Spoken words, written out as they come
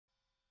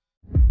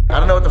I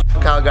don't know what the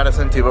f Kyle got us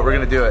into, but we're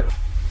gonna do it.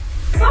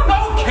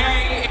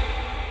 Okay.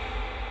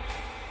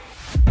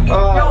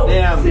 Oh, Yo,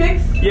 damn.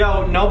 6.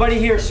 Yo, nobody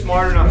here is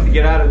smart enough to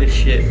get out of this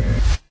shit.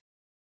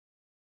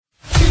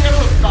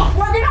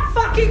 We're gonna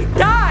fucking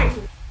die!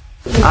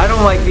 I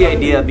don't like the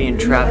idea of being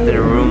trapped in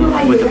a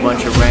room with a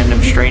bunch of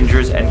random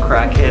strangers and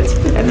crackheads,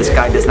 and this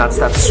guy does not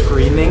stop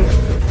screaming.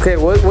 Okay,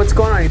 what's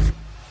going on?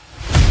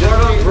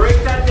 No, break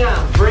that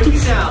down. Break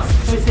it down.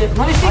 Let me see.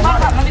 Let me see.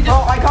 Let me do it.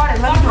 Oh, I got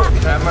it. Let me do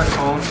it. Grab my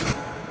phone.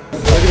 Look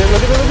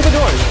at the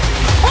doors.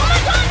 Oh my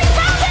god, he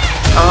found it!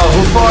 Oh,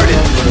 who farted?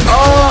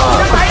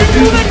 Oh! I didn't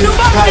move it. You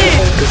bumped it!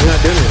 This is not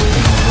doing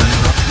anything.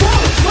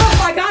 Look,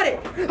 I got it.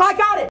 I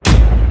got it.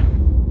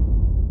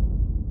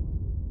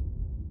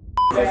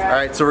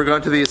 Alright, so we're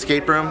going to the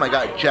escape room. I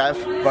got Jeff,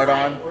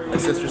 Varon, and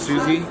sister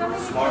Suzy.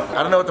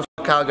 I don't know what the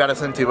f Kyle got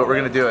us into, but we're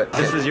gonna do it.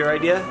 This was your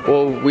idea?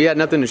 Well, we had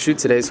nothing to shoot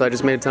today, so I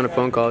just made a ton of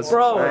phone calls.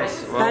 Bro,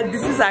 Nice. Well,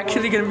 this is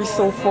actually gonna be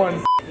so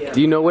fun.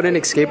 Do you know what an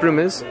escape room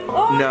is?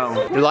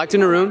 No. You're locked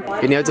in a room,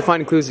 and you have to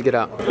find clues to get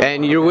out.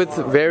 And you're with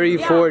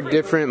four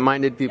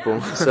different-minded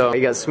people. So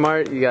you got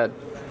Smart, you got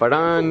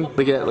Varon.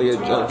 Look at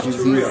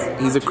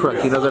he's a crook.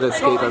 He knows how to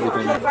escape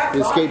everything. He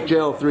escaped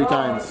jail 3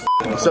 times.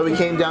 So we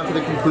came down to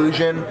the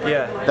conclusion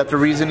that the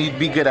reason you'd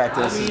be good at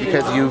this is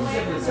because you've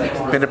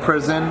been to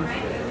prison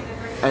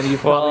and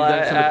you've probably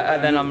done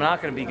some. Then I'm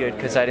not gonna be good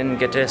because I didn't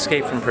get to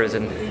escape from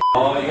prison.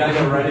 Oh, you gotta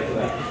get ready for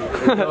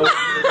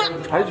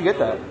that. How did you get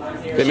that?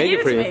 They make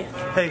it for you.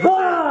 Hey,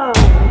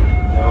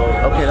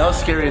 Okay, that was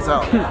scary as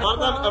hell.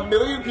 A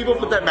million people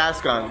put that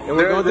mask on. And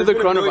we're going through the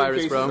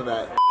coronavirus,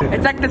 bro.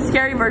 It's like the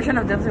scary version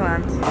of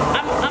Disneyland.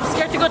 I'm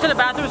scared to go to the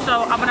bathroom,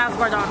 so I'm gonna ask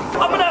Varon.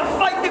 I'm gonna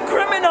fight the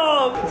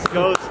criminal!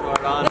 Go,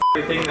 Varon.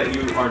 Everything that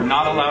you are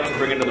not allowed to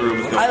bring into the room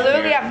is going I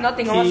literally have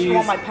nothing unless you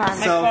want my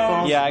pants. Cell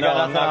phone. Yeah, I got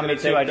No, I'm nothing not on me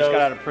gonna too. take I just got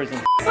those. out of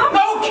prison.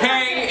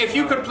 Okay, if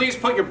you could please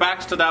put your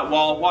backs to that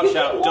wall. Watch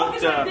out.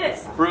 Don't like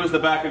this. bruise the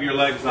back of your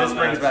legs on This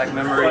brings that. back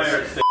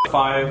memories.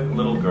 5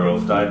 little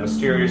girls died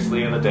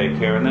mysteriously in the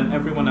daycare, and then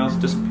everyone else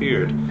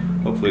disappeared.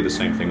 Hopefully the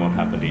same thing won't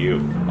happen to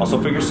you.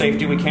 Also, for your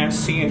safety, we can't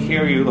see and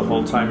hear you the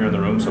whole time you're in the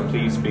room, so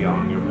please be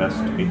on your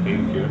best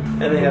behavior.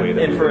 And they have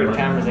infrared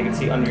cameras. They can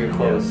see under your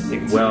clothes. They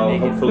can see Well, you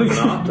naked. hopefully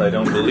not. I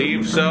don't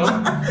believe so.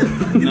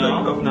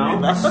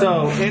 No.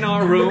 So, in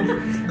our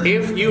room,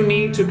 if you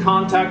need to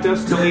contact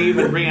us to leave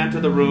and re-enter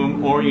the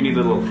room, or you need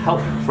a little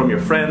help from your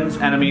friends,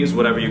 enemies,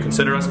 whatever you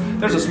consider us,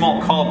 there's a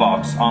small call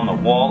box on the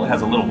wall. It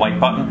has a little white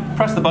button.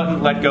 Press the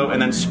button, let go,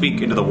 and then speak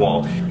into the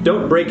wall.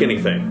 Don't break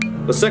anything.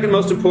 The second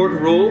most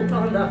important rule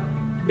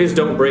is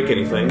don't break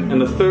anything,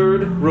 and the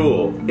third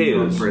rule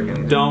is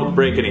don't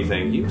break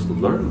anything. You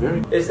learn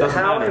very.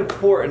 How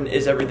important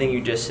is everything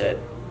you just said?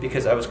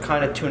 Because I was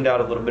kind of tuned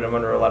out a little bit. I'm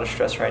under a lot of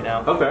stress right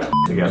now. Okay.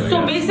 Together.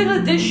 So basically,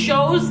 this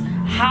shows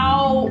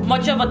how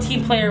much of a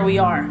team player we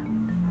are.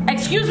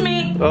 Excuse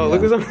me. Oh,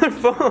 look who's on their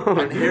phone.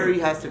 And Harry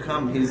has to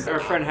come. He's Our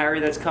friend Harry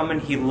that's coming,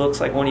 he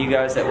looks like one of you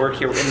guys that work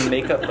here in the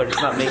makeup, but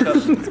it's not makeup.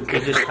 You're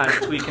just kind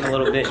of tweaking a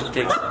little bit.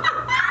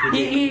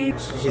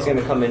 He's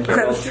gonna come in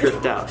here all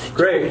tripped out.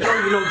 Great. You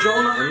know,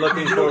 Jonah? I'm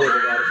looking forward to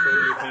that. It's going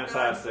to be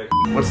fantastic.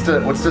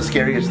 What's the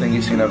scariest thing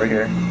you've seen over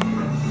here?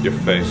 Your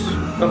face.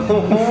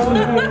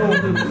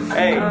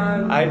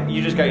 Hey,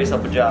 you just got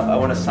yourself a job. I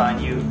want to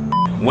sign you.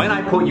 When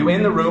I put you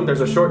in the room, there's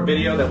a short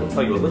video that will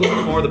tell you a little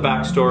bit more of the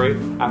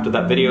backstory. After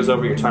that video's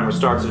over, your timer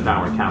starts at an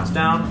hour and counts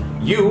down.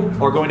 You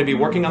are going to be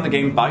working on the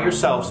game by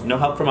yourselves, no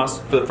help from us,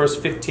 for the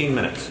first 15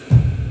 minutes.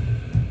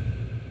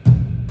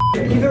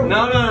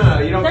 No,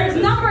 you don't. There's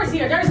numbers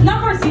here. There's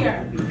numbers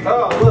here.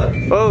 Oh, look.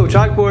 Oh,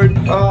 chalkboard.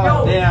 Oh,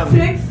 Yo, damn.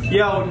 6.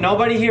 Yo,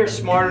 nobody here is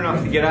smart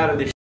enough to get out of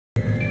this.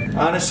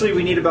 Honestly,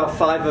 we need about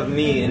 5 of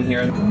me in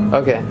here.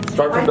 Okay.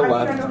 Start from the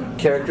left.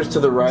 Characters to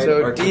the right.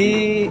 So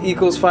D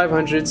equals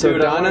 500. So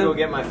Dude, I wanna Donna. go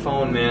get my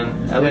phone,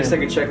 man. At least I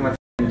could check my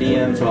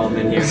DMs while I'm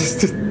in here.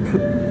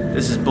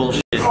 This is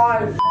bullshit.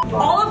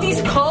 All of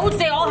these codes,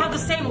 they all have the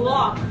same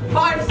lock.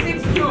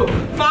 562.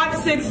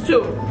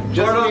 562.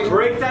 Varon,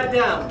 break that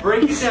down.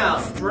 Break it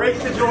down. Break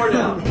the door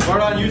down.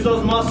 Varon, use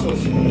those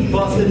muscles.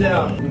 Bust it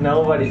down.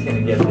 Nobody's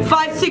gonna get this.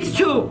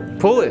 562.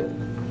 Pull it.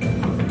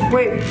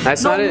 Wait.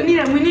 That's not it.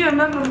 We need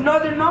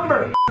another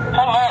number.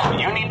 Hello,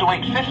 you need to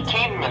wait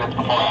 15 minutes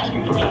before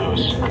asking for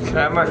clues. Can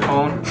I have my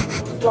phone?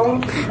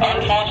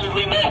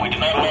 Unfortunately, no, we do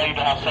not allow you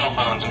to have cell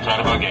phones inside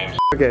of our games.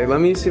 Okay, let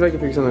me see if I can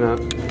figure something out.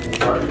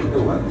 Start from the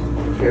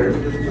left.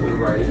 Characters to the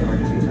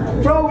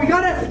right. Bro, we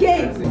gotta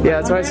escape. Yeah,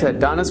 that's what I said.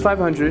 Donna's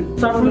 500.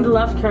 Start from the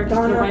left, character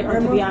to the right are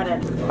to be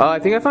added. Oh, I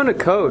think I found a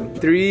code.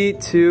 3,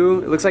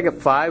 2. It looks like a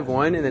 5,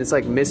 1, and then it's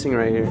like missing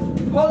right here.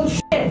 Holy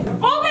shit.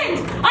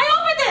 Opened! I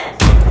opened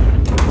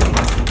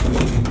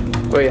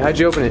it! Wait, how'd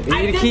you open it? You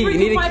I need did a key. You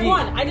need a key.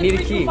 3251. I You did need a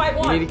key.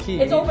 3251. You need a key.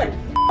 It's open.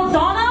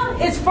 Donna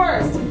is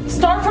first.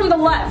 Start from the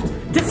left.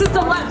 This is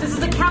the left. This is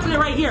the cabinet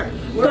right here.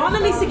 Donna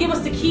needs to give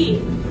us the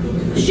key.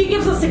 She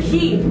gives us the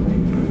key.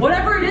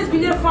 Whatever it is, we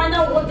need to find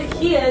out what the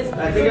key is.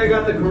 I think I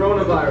got the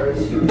coronavirus.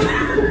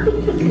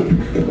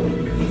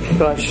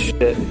 Oh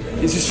shit.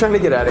 He's just trying to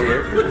get out of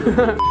here.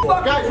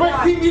 Guys, wait,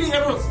 team meeting,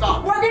 everyone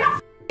stop. We're gonna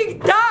f***ing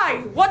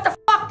die. What the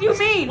do you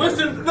mean?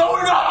 Listen, no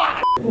we're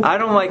not! I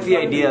don't like the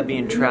idea of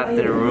being trapped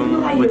in a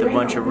room with a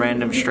bunch of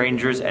random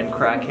strangers and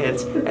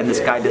crackheads, and this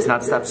guy does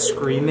not stop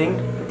screaming.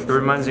 It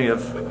reminds me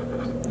of,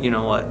 you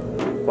know what?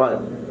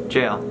 What?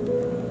 Jail.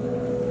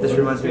 This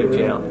reminds me of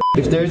jail.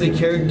 If there's a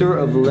character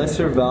of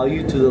lesser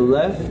value to the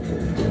left,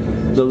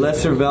 the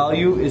lesser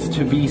value is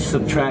to be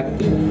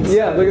subtracted.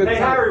 Yeah, look at Hey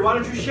Harry, why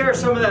don't you share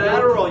some of that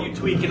Adderall you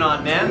tweaking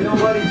on, man?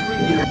 Nobody's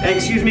tweaking. Hey,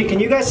 excuse me,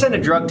 can you guys send a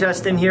drug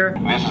test in here?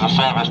 This is a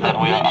service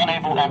that we are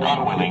unable and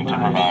unwilling to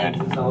provide.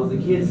 Since I was a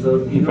kid,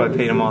 so you probably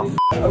paid him off.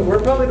 We're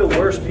probably the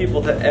worst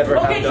people to ever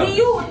have Okay, done. can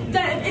you,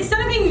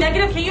 instead of being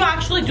negative, can you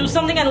actually do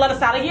something and let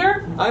us out of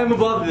here? I am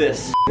above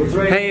this.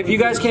 Hey, if you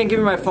guys can't give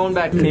me my phone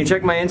back, can you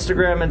check my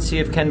Instagram and see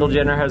if Kendall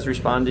Jenner has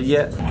responded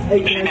yet?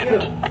 Hey, can I get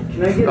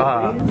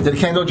a green? Did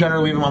Kendall Jenner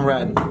leave him on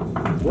red?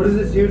 What is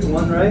this dude's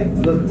one, right?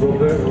 Look,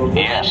 Robert.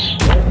 Yes.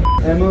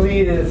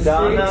 Emily is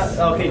Donna. Six.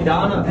 Okay,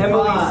 Donna.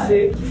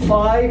 Emily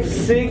 5,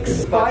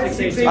 6, 5,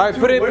 6, 8. All right,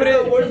 put it.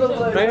 Where's the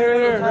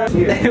Right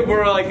here.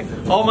 We're like,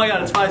 oh my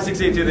god, it's 5,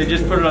 6, 8, 2. They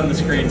just put it on the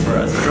screen for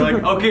us. We're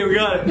like, okay, we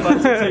got it.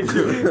 5, 6, 8,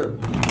 2.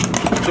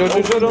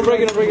 Joe, don't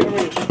break it.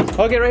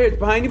 Okay, right here,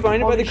 behind you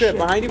by the crib,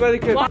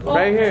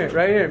 Right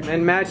here,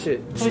 and match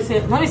it. Let me see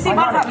it. Let me see.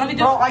 Let me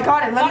do it. Oh, I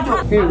got it. Let me do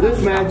it. Here,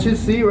 this matches,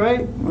 see,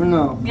 right? Or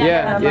no?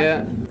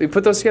 Yeah. We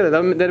put those together.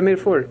 That made it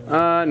 4.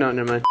 No,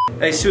 never mind.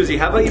 Hey, Suzy,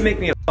 how about you make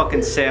me a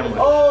fucking sandwich?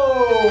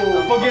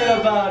 Oh, forget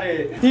about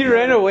it. He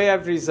ran away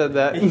after he said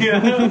that.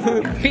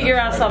 Yeah. Beat your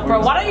ass up, bro.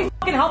 Why don't you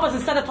fucking help us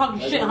instead of talking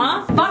shit,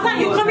 huh? Last time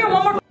you come here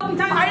one more fucking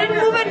time. I didn't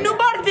move it.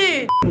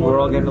 Nobody. We're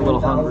all getting a little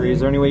hungry. Is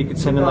there any way you could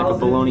send in like a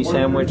bologna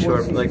sandwich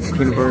or like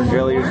peanut butter and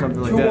jelly or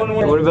something like that?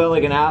 What about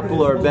like an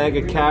apple or a bag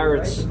of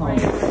carrots?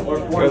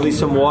 Or at least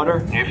some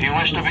water? If you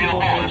wish to be a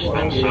horse,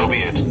 then so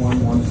be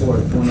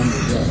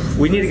it.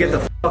 We need to get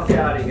the fuck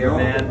out of here,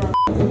 man.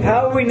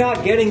 How are we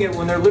not getting it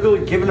when they're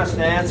literally giving us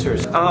the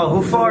answers? Oh,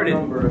 who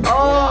farted?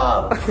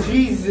 Oh,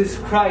 Jesus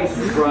Christ,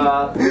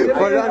 bro. Did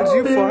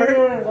you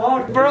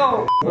fart?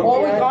 Bro.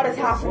 All we got is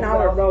half an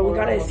hour, bro. We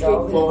gotta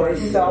escape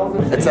this place.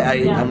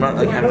 I'm not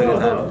like having a good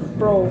time.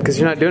 Bro. Because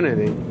you're not doing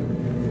anything.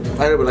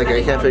 I know, but like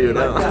I can't figure it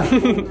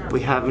out.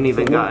 We haven't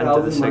even gotten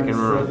to the second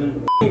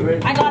room.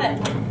 I got it.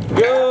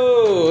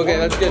 Go! Okay,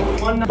 that's good.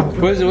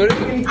 What is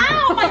it?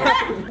 Ow, my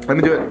head! Let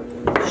me do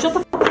it. Shut the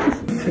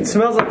f. It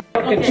smells like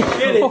fucking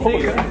shit in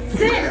here.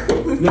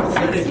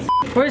 Sit!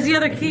 Where's the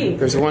other key?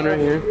 There's one right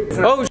here.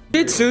 Oh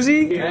shit,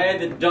 Suzy! Hey,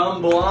 the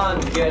dumb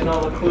blonde getting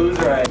all the clues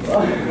right.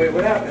 Wait,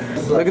 what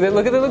happened? Look at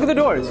the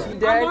doors.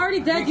 I'm already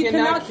dead. You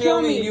cannot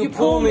kill me. You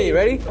pull me.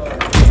 Ready?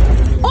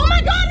 Oh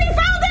my god, we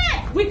found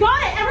it! We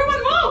got it!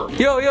 Everyone move!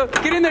 Yo,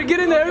 get in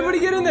there, everybody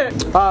get in there.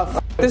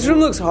 This room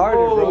looks harder,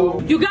 bro.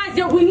 You guys,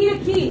 we need a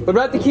key. What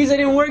about the keys that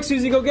didn't work,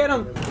 Suzy? Go get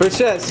them. For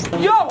chest.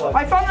 Yo,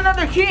 I found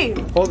another key.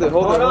 Hold it.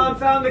 Varon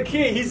found the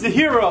key. He's the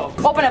hero.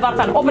 Open it,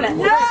 Varon. Open it.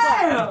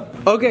 Yeah.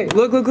 Okay,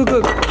 look.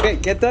 Okay,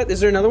 get that. Is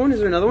there another one?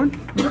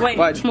 Wait,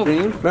 Watch, move.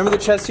 green. Remember the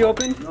chest you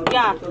opened?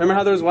 Yeah. Remember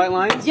how there was white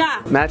lines?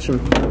 Yeah. Match them.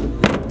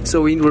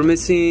 So we're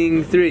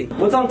missing 3.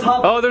 What's on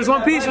top? Oh, there's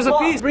one piece. There's a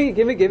piece. Bring it.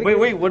 Give it.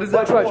 Wait. What is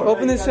that? Watch.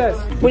 Open this chest.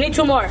 We need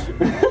 2 more.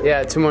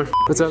 Yeah, 2 more.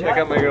 What's up? Check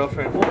out my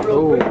girlfriend.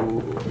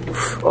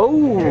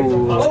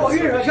 Oh,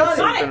 Here, I got it.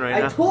 Got it.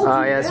 Right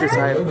now. yeah, it's your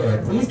type.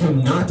 Please do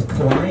not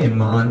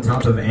climb on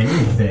top of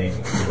anything.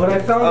 But I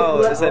found.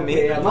 Oh, is that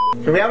me?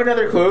 Can we have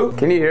another clue?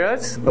 Can you hear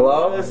us?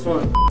 Hello? This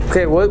one.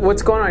 Okay,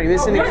 what's going on? You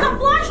missing There's anything? a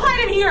flashlight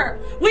in here.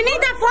 We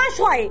need that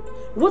flashlight.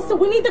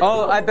 We need the.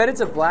 Oh, I bet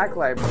it's a black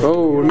light.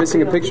 Oh, we're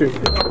missing a picture.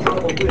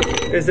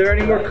 Is there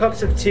any more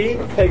cups of tea?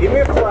 Hey, give me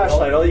a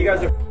flashlight. All you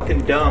guys are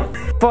fucking dumb.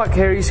 Fuck,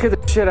 Harry, you scared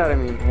the shit out of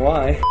me.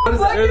 Why?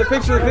 The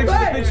picture.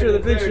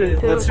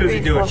 Let Suzy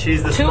do it.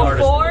 She's the 2,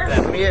 smartest. 4.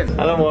 Let me in.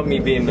 I don't want me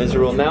being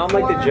miserable. Now I'm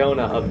like the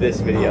Jonah of this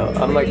video.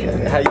 I'm like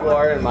how you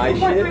are in my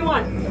 4, 3, shit.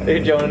 1. Hey,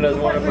 Jonah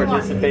doesn't want to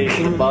participate.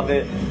 He's above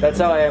it. That's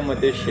how I am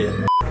with this shit.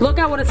 Look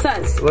at what it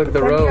says. Look at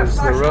the rows.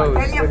 Look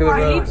at the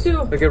rows. Need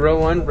to. Look at row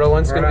 1. Row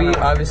 1's gonna be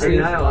obviously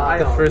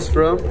the first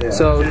row.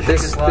 So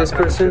this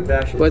person.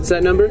 What's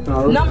that number?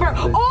 Number.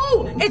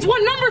 Oh, it's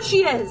what number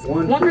she is.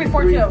 1, 3,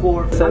 4, 2.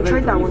 I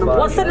tried that one.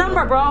 What's the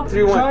number, bro?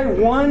 3, 1. Try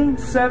 1,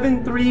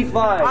 7, 3,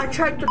 5. I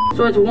tried to.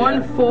 So it's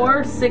 1,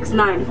 4, 6,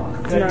 9.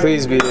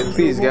 Please be it.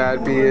 Please,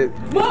 God, be it.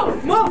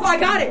 Move. I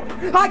got it.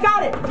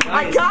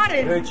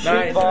 Good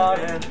shit, Bob.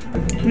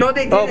 No,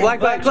 they didn't. Oh,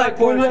 black light. Black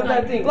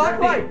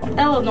light.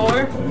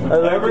 Eleanor.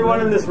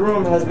 Everyone in this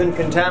room has been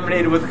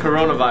contaminated with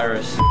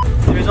coronavirus.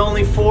 There's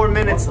only 4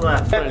 minutes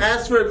left.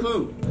 Ask for a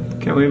clue.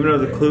 Can we have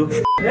another clue?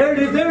 There it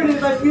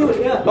is, I feel it,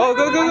 yeah. Oh,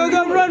 go,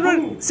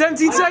 run.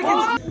 17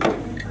 seconds.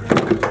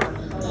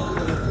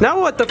 Now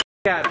what the f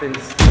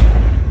happens?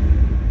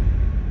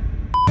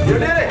 You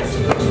did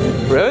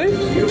it! Really?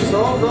 You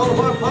solved all of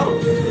our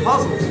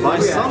puzzles by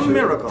some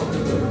miracle.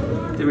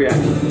 Did we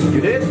actually?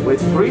 You did?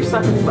 With 3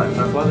 seconds left.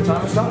 That's why the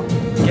timer stopped.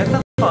 Get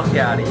the fuck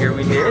out of here,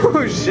 we did.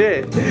 Oh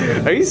shit.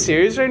 Are you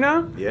serious right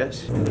now?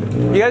 Yes.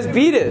 You guys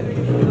beat it.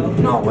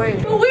 No way.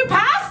 We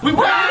passed? We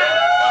passed!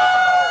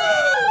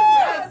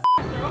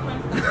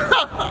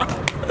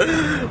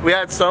 We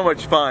had so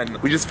much fun.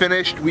 We just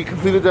finished. We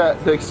completed the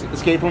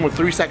escape room with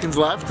 3 seconds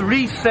left.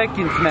 3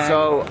 seconds, man.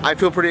 So I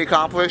feel pretty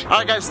accomplished. All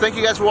right, guys. Thank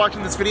you guys for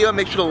watching this video.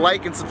 Make sure to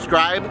like and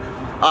subscribe.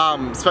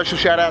 Special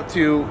shout out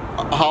to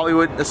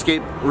Hollywood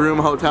Escape Room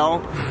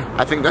Hotel.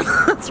 I think that's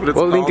what it's called.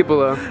 We'll link it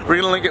below. We're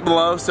gonna link it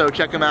below, so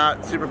check them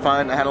out. Super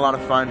fun. I had a lot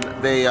of fun.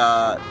 They're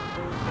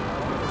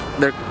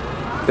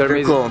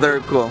amazing. cool. They're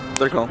cool.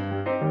 They're cool.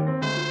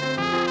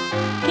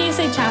 Can you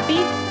say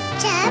Chappy?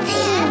 Chappy.